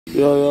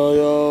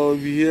Yo,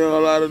 if you hear a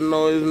lot of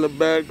noise in the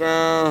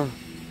background,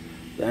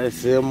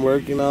 that's him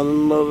working on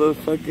the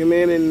motherfucking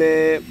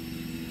internet.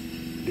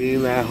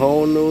 Getting that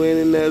whole new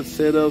internet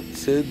set up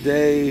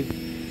today,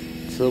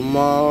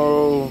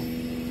 tomorrow.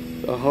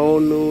 The whole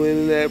new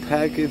internet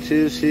package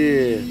is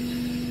here.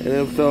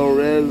 NFL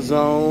Red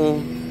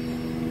Zone,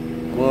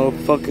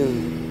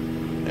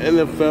 motherfucking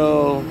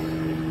NFL,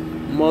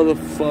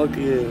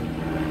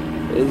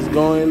 motherfucking, is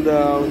going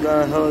down.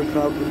 Got a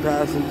helicopter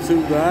passing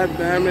too. God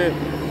damn it.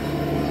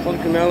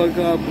 Fucking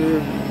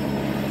helicopter.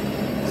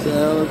 It's a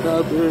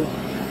helicopter.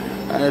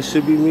 That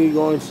should be me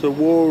going to the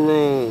war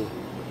room.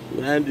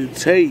 Andrew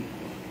Tate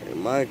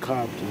in my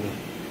copter.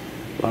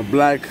 My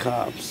black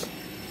cops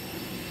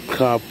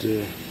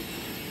copter.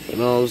 You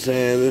know what I'm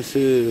saying? This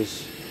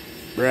is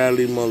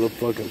Bradley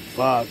motherfucking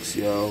Fox,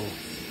 yo.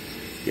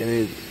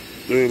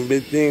 Doing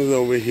big things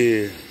over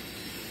here.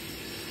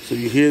 So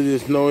you hear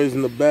this noise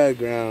in the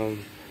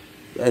background.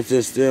 That's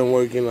just them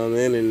working on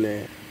the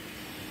internet.